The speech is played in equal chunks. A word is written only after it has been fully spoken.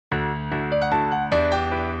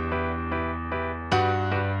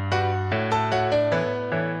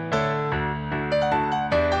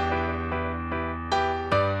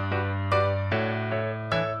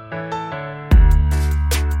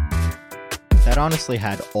That honestly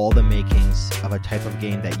had all the makings of a type of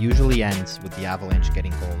game that usually ends with the Avalanche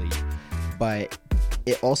getting goalie. But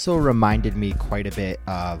it also reminded me quite a bit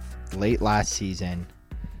of late last season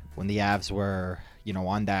when the Avs were,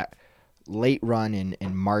 on that late run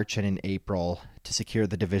in March and in April to secure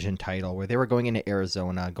the division title, where they were going into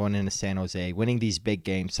Arizona, going into San Jose, winning these big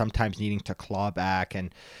games, sometimes needing to claw back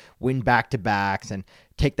and win back-to-backs and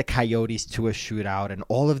take the Coyotes to a shootout, and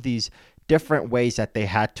all of these different ways that they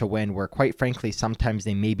had to win where, quite frankly, sometimes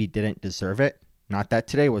they maybe didn't deserve it. Not that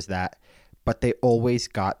today was that, but they always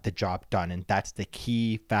got the job done, and that's the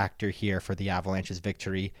key factor here for the Avalanche's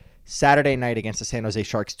victory Saturday night against the San Jose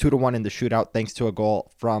Sharks, 2-1 in the shootout, thanks to a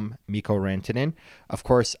goal from Mikko Rantanen. Of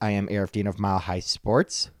course, I am Aarif, Deen of Mile High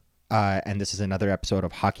Sports, and this is another episode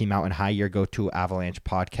of Hockey Mountain High, your go-to Avalanche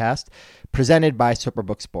podcast, presented by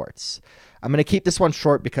Superbook Sports. I'm going to keep this one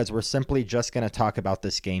short because we're simply just going to talk about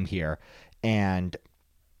this game here, and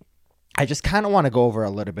I just kind of want to go over a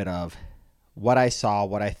little bit of what I saw,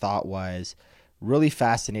 what I thought was really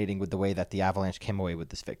fascinating with the way that the Avalanche came away with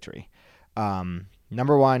this victory.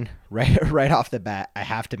 Number one, right off the bat, I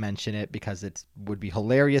have to mention it because it would be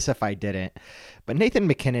hilarious if I didn't, but Nathan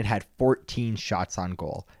MacKinnon had 14 shots on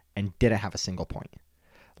goal and didn't have a single point.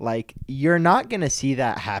 Like, you're not going to see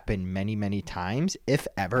that happen many, many times, if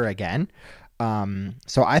ever again.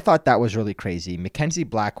 So I thought that was really crazy. Mackenzie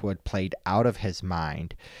Blackwood played out of his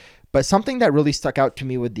mind. But something that really stuck out to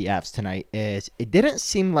me with the Avs tonight is it didn't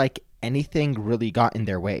seem like anything really got in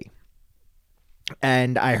their way.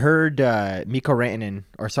 And I heard Mikko Rantanen,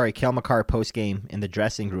 Cale Makar post-game in the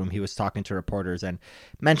dressing room, he was talking to reporters and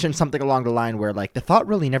mentioned something along the line where, like, the thought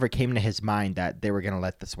really never came to his mind that they were going to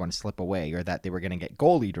let this one slip away or that they were going to get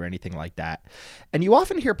goalied or anything like that. And you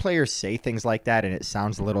often hear players say things like that, and it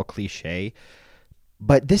sounds a little cliche.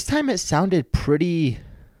 But this time it sounded pretty,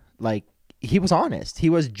 like, he was honest. He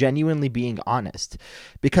was genuinely being honest.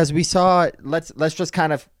 Because we saw, let's just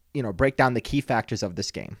kind of, break down the key factors of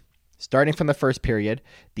this game. Starting from the first period,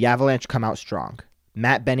 the Avalanche come out strong.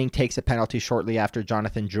 Matt Benning takes a penalty shortly after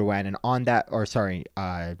Jonathan Drouin, and on that,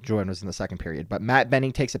 Drouin was in the second period, but Matt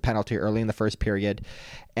Benning takes a penalty early in the first period,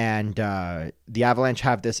 and the Avalanche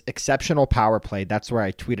have this exceptional power play. That's where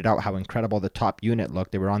I tweeted out how incredible the top unit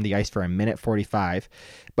looked. They were on the ice for a minute 45,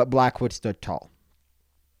 but Blackwood stood tall.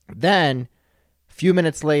 Then, a few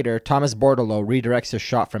minutes later, Thomas Bordeleau redirects a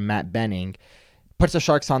shot from Matt Benning, puts the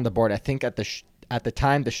Sharks on the board. I think at the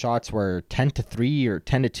time, the shots were 10-3 or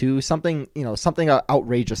 10-2, something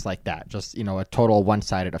outrageous like that. Just, a total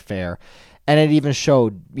one-sided affair. And it even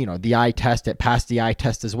showed, the eye test. It passed the eye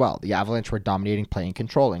test as well. The Avalanche were dominating play and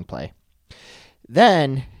controlling play.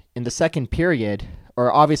 Then, in the second period,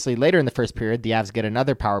 or obviously later in the first period, the Avs get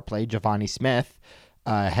another power play. Giovanni Smith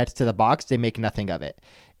heads to the box. They make nothing of it.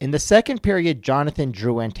 In the second period, Jonathan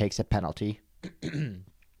Drouin takes a penalty.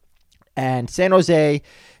 And San Jose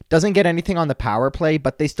doesn't get anything on the power play,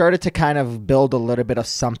 but they started to kind of build a little bit of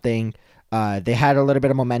something. They had a little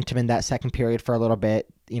bit of momentum in that second period for a little bit.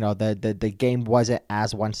 The game wasn't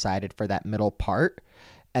as one-sided for that middle part.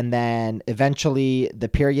 And then eventually the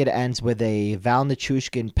period ends with a Val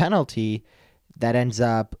Nichushkin penalty that ends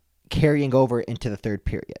up carrying over into the third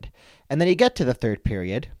period. And then you get to the third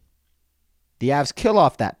period. The Avs kill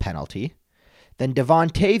off that penalty. Then Devon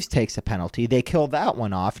Toews takes a penalty. They kill that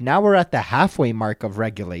one off. Now we're at the halfway mark of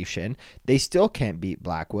regulation. They still can't beat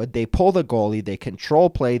Blackwood. They pull the goalie. They control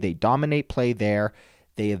play. They dominate play there.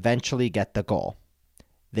 They eventually get the goal.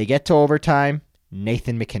 They get to overtime.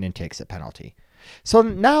 Nathan MacKinnon takes a penalty. So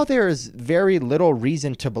now there is very little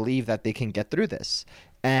reason to believe that they can get through this.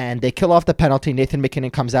 And they kill off the penalty. Nathan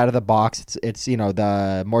MacKinnon comes out of the box. It's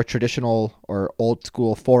the more traditional or old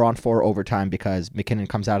school 4-on-4 overtime because MacKinnon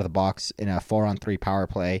comes out of the box in a 4-on-3 power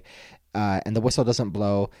play. And the whistle doesn't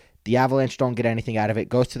blow. The Avalanche don't get anything out of it.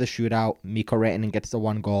 Goes to the shootout. Mikko Rantanen gets the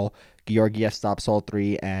one goal. Georgiev stops all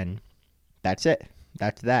three. And that's it.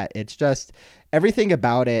 That's that. It's just everything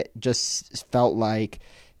about it just felt like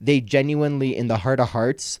they genuinely, in the heart of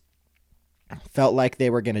hearts, felt like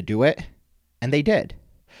they were going to do it. And they did.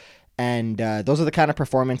 And those are the kind of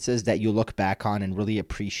performances that you look back on and really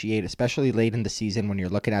appreciate, especially late in the season when you're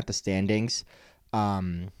looking at the standings.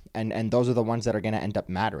 And those are the ones that are going to end up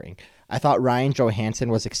mattering. I thought Ryan Johansson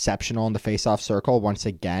was exceptional in the faceoff circle once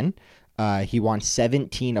again. He won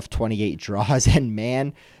 17 of 28 draws. And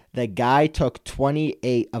man, the guy took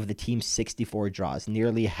 28 of the team's 64 draws,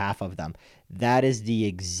 nearly half of them. That is the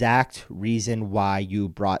exact reason why you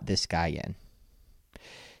brought this guy in.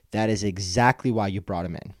 That is exactly why you brought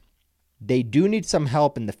him in. They do need some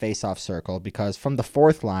help in the faceoff circle because from the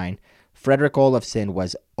fourth line, Fredrik Olofsson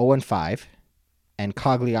was 0-5 and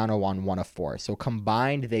Cogliano won 1 of 4. So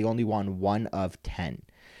combined, they only won 1 of 10.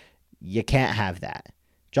 You can't have that.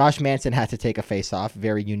 Josh Manson had to take a face-off,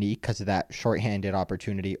 very unique because of that shorthanded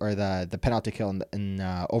opportunity, or the penalty kill in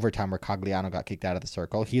overtime where Cogliano got kicked out of the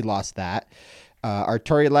circle. He lost that.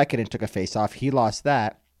 Arturi Lehkonen took a face-off. He lost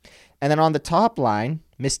that. And then on the top line,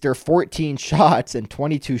 Mr. 14 shots and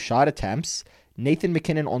 22 shot attempts, Nathan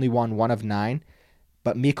MacKinnon only won 1 of 9,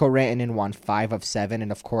 but Mikko Rantanen won 5 of 7.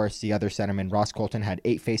 And of course, the other centerman, Ross Colton, had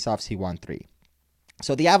 8 faceoffs. He won 3.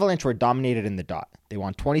 So the Avalanche were dominated in the dot. They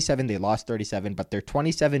won 27, they lost 37, but their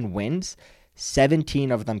 27 wins, 17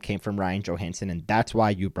 of them came from Ryan Johansson, and that's why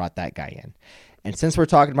you brought that guy in. And since we're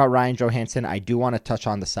talking about Ryan Johansson, I do want to touch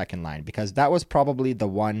on the second line, because that was probably the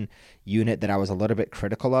one unit that I was a little bit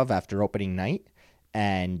critical of after opening night,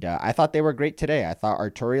 and I thought they were great today. I thought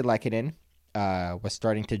Arturi Lehkonen was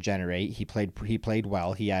starting to generate. He played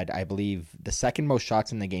well. He had, I believe, the second most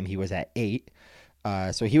shots in the game. He was at 8.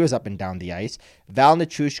 So he was up and down the ice. Val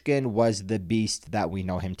Nichushkin was the beast that we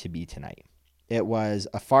know him to be tonight. It was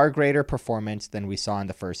a far greater performance than we saw in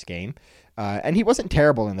the first game. And he wasn't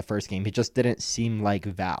terrible in the first game. He just didn't seem like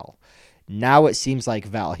Val. Now it seems like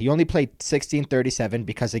Val. He only played 16:37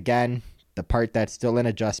 because, again, the part that's still an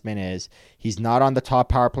adjustment is he's not on the top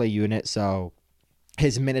power play unit, so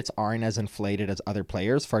his minutes aren't as inflated as other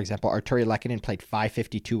players. For example, Arturi Lehkonen played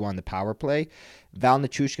 5:52 on the power play. Val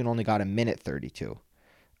Nichushkin only got a minute 32.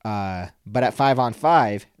 But at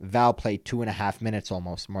 5-on-5, Val played 2.5 minutes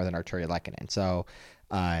almost more than Arturi Lehkonen. So,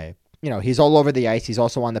 he's all over the ice. He's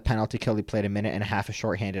also on the penalty kill. He played 1.5 minutes of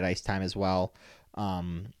shorthanded ice time as well.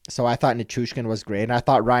 So I thought Nichushkin was great, and I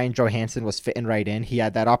thought Ryan Johansson was fitting right in. He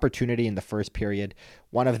had that opportunity in the first period,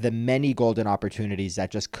 one of the many golden opportunities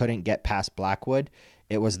that just couldn't get past Blackwood.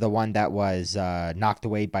 It was the one that was knocked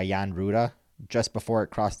away by Jan Ruda just before it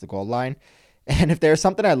crossed the goal line. And if there's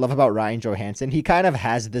something I love about Ryan Johansson, he kind of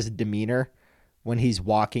has this demeanor when he's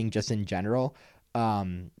walking just in general.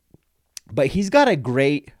 But he's got a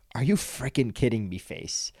great, are you freaking kidding me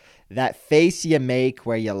face? That face you make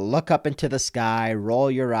where you look up into the sky,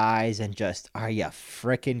 roll your eyes, and just, are you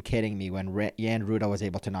freaking kidding me when Jan Ruda was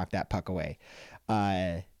able to knock that puck away?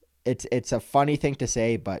 It's a funny thing to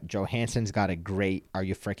say, but Johansson's got a great, are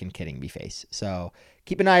you freaking kidding me face. So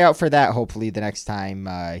keep an eye out for that, hopefully, the next time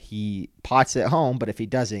he pots it home. But if he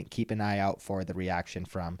doesn't, keep an eye out for the reaction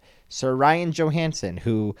from Sir Ryan Johansson,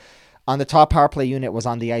 who on the top power play unit was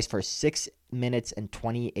on the ice for 6 minutes and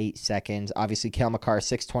 28 seconds. Obviously, Cale Makar,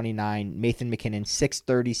 6:29. Nathan MacKinnon,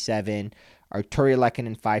 6:37. Arturi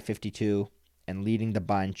Lehkonen, 5:52. And leading the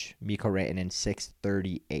bunch, Mikko Rantanen,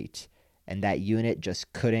 6:38. And that unit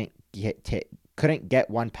just couldn't get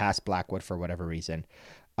one past Blackwood for whatever reason.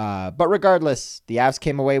 But regardless, the Avs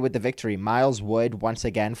came away with the victory. Miles Wood, once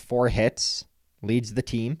again, 4 hits, leads the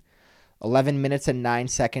team. 11 minutes and 9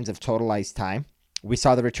 seconds of total ice time. We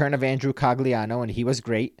saw the return of Andrew Cogliano, and he was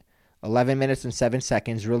great. 11 minutes and 7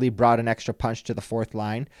 seconds, really brought an extra punch to the fourth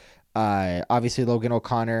line. Obviously, Logan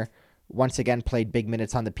O'Connor once again played big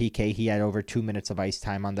minutes on the PK. He had over 2 minutes of ice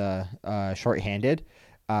time on the shorthanded.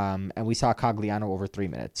 And we saw Cogliano over 3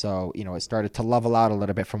 minutes. So, it started to level out a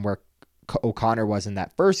little bit from where O'Connor was in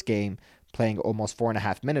that first game, playing almost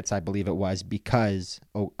 4.5 minutes, I believe it was, because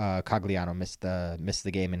Cogliano missed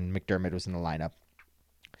the game and McDermott was in the lineup.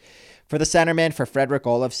 For the centerman, for Fredrik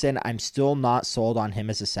Olofsson, I'm still not sold on him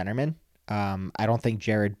as a centerman. I don't think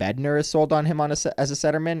Jared Bednar is sold on him as a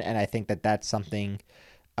centerman, and I think that's something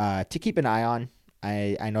to keep an eye on.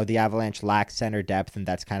 I know the Avalanche lack center depth, and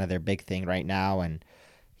that's kind of their big thing right now. And,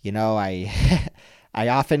 I I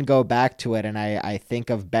often go back to it, and I think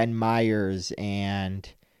of Ben Myers and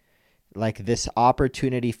like this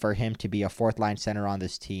opportunity for him to be a fourth-line center on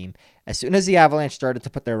this team as soon as the Avalanche started to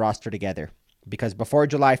put their roster together. Because before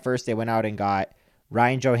July 1st, they went out and got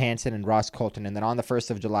Ryan Johansson and Ross Colton. And then on the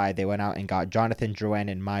 1st of July, they went out and got Jonathan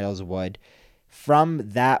Drouin and Miles Wood. From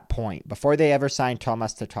that point, before they ever signed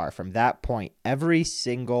Thomas Tatar, from that point, every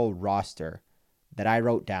single roster that I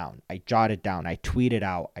wrote down, I jotted down, I tweeted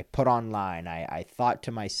out, I put online, I thought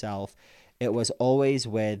to myself, it was always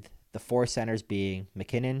with the 4 centers being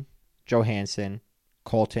MacKinnon, Johansson,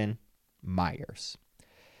 Colton, Myers.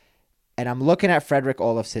 And I'm looking at Fredrik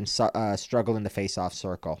Olofsson struggle in the faceoff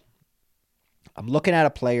circle. I'm looking at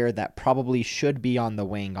a player that probably should be on the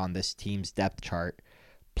wing on this team's depth chart,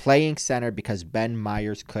 playing center because Ben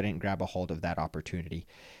Myers couldn't grab a hold of that opportunity.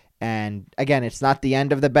 And again, it's not the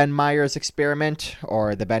end of the Ben Myers experiment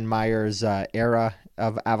or the Ben Myers era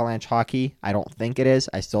of Avalanche hockey. I don't think it is.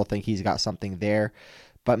 I still think he's got something there.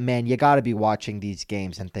 But man, you got to be watching these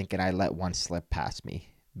games and thinking I let one slip past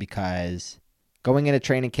me, because Going into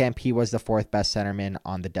training camp, he was the fourth best centerman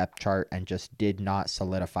on the depth chart and just did not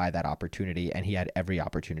solidify that opportunity, and he had every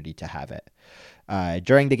opportunity to have it.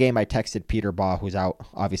 During the game, I texted Peter Baugh, who's out,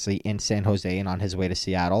 obviously, in San Jose and on his way to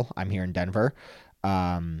Seattle. I'm here in Denver.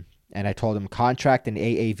 And I told him, contract and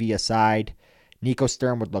AAV aside, Nico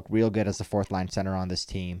Sturm would look real good as the fourth-line center on this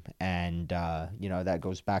team. And, that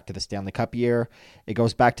goes back to the Stanley Cup year. It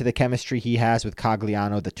goes back to the chemistry he has with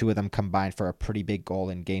Cogliano. The two of them combined for a pretty big goal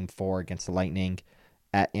in Game 4 against the Lightning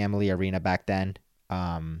at Amalie Arena back then.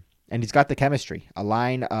 And he's got the chemistry. A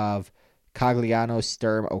line of Cogliano,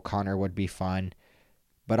 Sturm, O'Connor would be fun.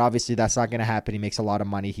 But obviously that's not going to happen. He makes a lot of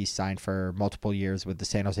money. He's signed for multiple years with the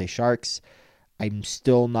San Jose Sharks. I'm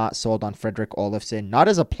still not sold on Fredrik Olofsson, not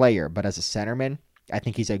as a player, but as a centerman. I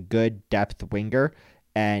think he's a good depth winger.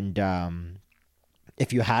 And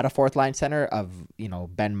if you had a fourth line center of,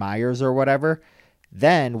 Ben Myers or whatever,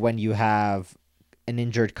 then when you have an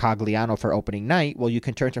injured Cogliano for opening night, well, you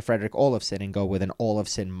can turn to Fredrik Olofsson and go with an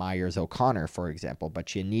Olofsson, Myers, O'Connor, for example.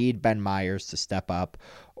 But you need Ben Myers to step up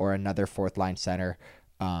or another fourth line center.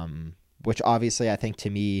 Which obviously I think,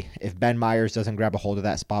 to me, if Ben Myers doesn't grab a hold of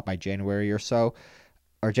that spot by January or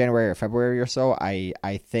February or so,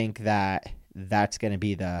 I think that's going to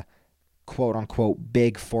be the quote-unquote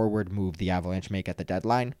big forward move the Avalanche make at the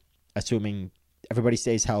deadline, assuming everybody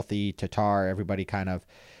stays healthy, Tatar, everybody kind of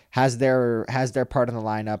has their part in the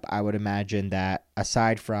lineup. I would imagine that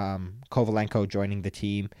aside from Kovalenko joining the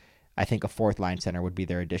team, I think a fourth line center would be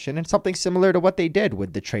their addition, and something similar to what they did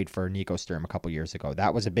with the trade for Nico Sturm a couple years ago.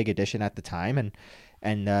 That was a big addition at the time,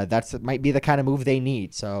 and that might be the kind of move they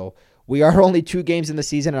need. So we are only 2 games in the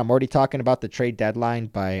season, and I'm already talking about the trade deadline,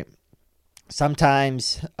 but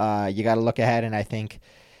sometimes you got to look ahead, and I think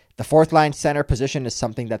the fourth line center position is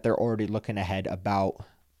something that they're already looking ahead about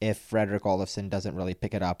if Fredrik Olofsson doesn't really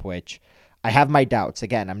pick it up, which I have my doubts.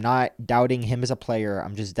 Again, I'm not doubting him as a player.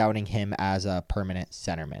 I'm just doubting him as a permanent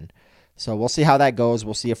centerman. So we'll see how that goes.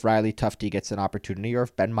 We'll see if Riley Tufte gets an opportunity or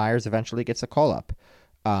if Ben Myers eventually gets a call-up.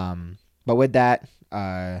 But with that,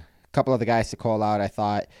 a couple of the guys to call out, I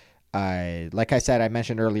thought, like I said, I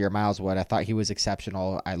mentioned earlier, Miles Wood. I thought he was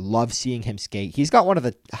exceptional. I love seeing him skate. He's got one of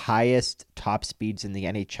the highest top speeds in the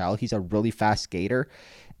NHL. He's a really fast skater.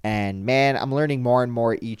 And, man, I'm learning more and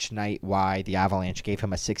more each night why the Avalanche gave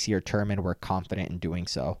him a 6-year term and were confident in doing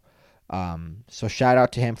so. So shout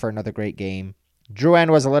out to him for another great game. Drouin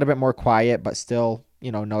was a little bit more quiet, but still,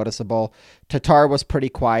 noticeable. Tatar was pretty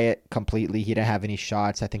quiet completely. He didn't have any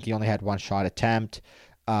shots. I think he only had 1 shot attempt.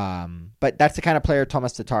 But that's the kind of player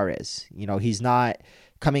Thomas Tatar is. He's not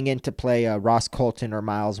coming in to play a Ross Colton or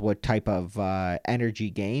Miles Wood type of energy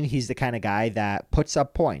game. He's the kind of guy that puts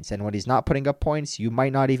up points. And when he's not putting up points, you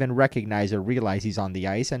might not even recognize or realize he's on the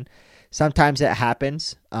ice. And sometimes it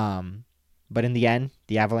happens. But in the end,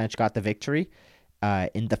 the Avalanche got the victory.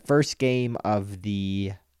 In the first game of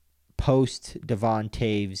the post-Devon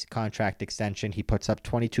Taves contract extension, he puts up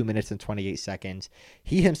 22 minutes and 28 seconds.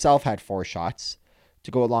 He himself had 4 shots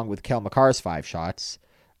to go along with Cale Makar's 5 shots.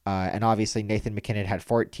 And obviously Nathan McKinnon had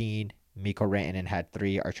 14. Mikko Rantanen had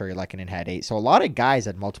 3. Arturi Lehkonen had 8. So a lot of guys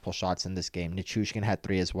had multiple shots in this game. Nichushkin had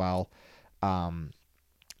 3 as well.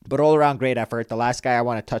 But all around great effort. The last guy I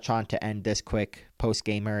want to touch on to end this quick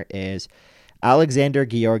post-gamer is Alexander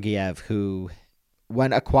Georgiev, who,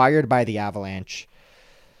 when acquired by the Avalanche,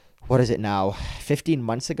 what is it now, 15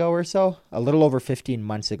 months ago or so? A little over 15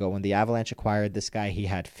 months ago when the Avalanche acquired this guy, he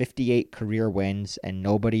had 58 career wins, and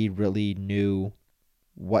nobody really knew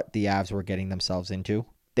what the Avs were getting themselves into.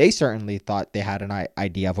 They certainly thought they had an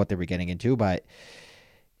idea of what they were getting into, but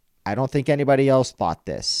I don't think anybody else thought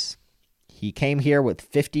this. He came here with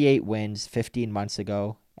 58 wins 15 months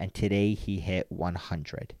ago, and today he hit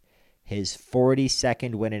 100. His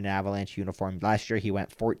 42nd win in an Avalanche uniform. Last year he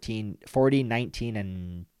went 40, 19,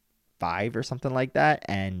 and 5 or something like that,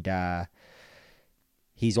 and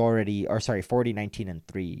he's already, 40, 19, and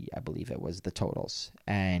 3, I believe it was the totals,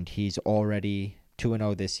 and he's already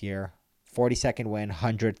 2-0 this year. 42nd win,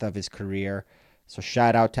 100th of his career. So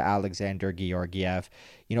shout out to Alexander Georgiev.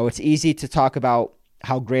 It's easy to talk about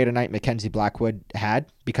how great a night Mackenzie Blackwood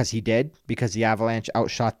had, because he did, because the Avalanche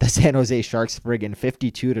outshot the San Jose Sharks friggin'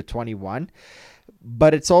 52-21.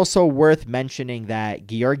 But it's also worth mentioning that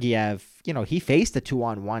Georgiev, he faced a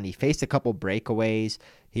 2-on-1. He faced a couple breakaways.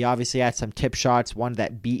 He obviously had some tip shots, one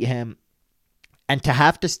that beat him. And to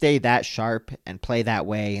have to stay that sharp and play that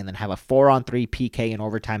way and then have a 4-on-3 PK in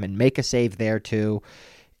overtime and make a save there too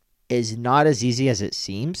is not as easy as it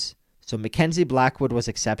seems. So Mackenzie Blackwood was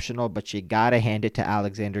exceptional, but you got to hand it to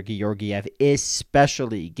Alexander Georgiev,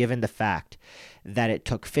 especially given the fact that it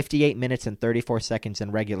took 58 minutes and 34 seconds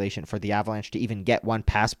in regulation for the Avalanche to even get one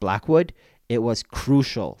past Blackwood. it was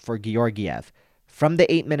crucial for Georgiev from the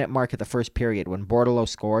 8-minute mark of the first period when Bordeleau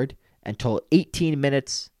scored until 18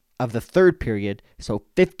 minutes of the third period, so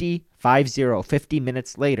 50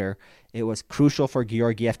 minutes later, it was crucial for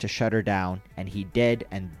Georgiev to shut her down, and he did,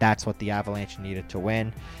 and that's what the Avalanche needed to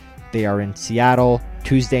win. They are in Seattle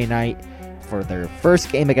Tuesday night for their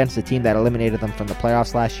first game against the team that eliminated them from the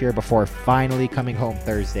playoffs last year before finally coming home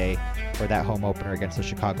Thursday for that home opener against the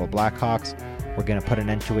Chicago Blackhawks. We're going to put an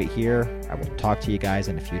end to it here. I will talk to you guys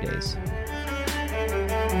in a few days.